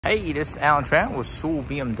Hey, this is Tran with Sewell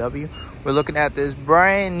BMW. We're looking at this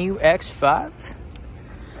brand new X5.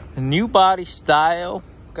 The new body style.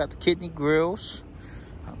 Got the kidney grills.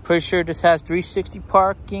 I'm pretty sure this has 360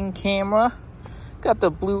 parking camera. Got the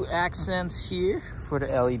blue accents here for the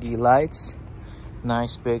LED lights.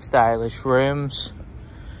 Nice big stylish rims.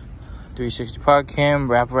 360 park cam,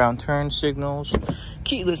 wraparound turn signals.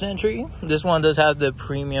 Keyless entry. This one does have the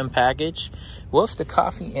premium package with the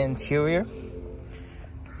coffee interior.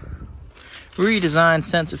 Redesigned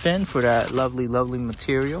Sensafin for that lovely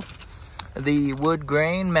material. The wood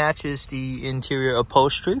grain matches the interior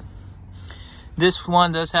upholstery. This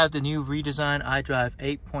one does have the new redesigned iDrive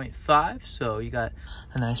 8.5, so you got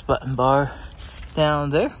a nice button bar down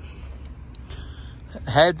there.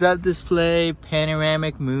 Heads-up display,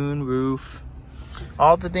 panoramic moon roof.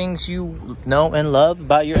 All the things you know and love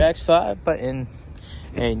about your X5, but in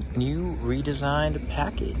a new redesigned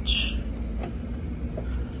package.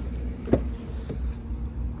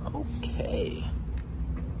 Okay,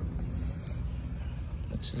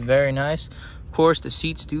 this is very nice. Of course, the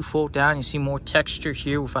seats do fold down. You see more texture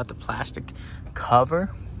here without the plastic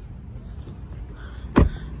cover. If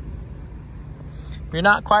you're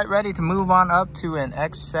not quite ready to move on up to an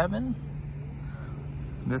X7,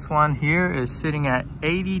 this one here is sitting at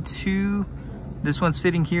 82. This one's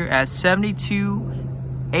sitting here at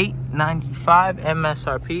 72,895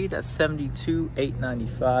 MSRP. That's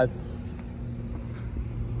 72,895.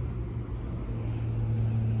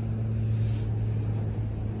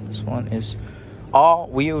 This one is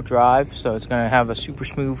all-wheel drive, so it's going to have a super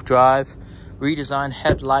smooth drive. Redesigned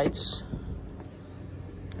headlights.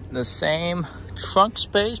 The same trunk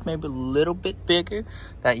space, maybe a little bit bigger,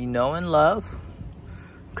 that you know and love.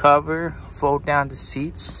 Cover, fold down the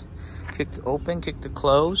seats. Kick to open, kick to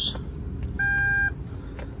close.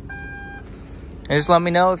 And just let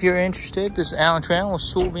me know if you're interested. This is Tran with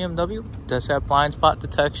Sewell BMW. Does have blind spot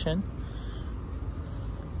detection.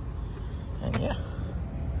 And yeah.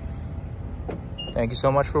 Thank you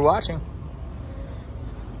so much for watching.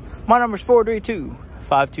 My number is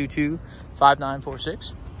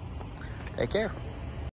 432-522-5946. Take care.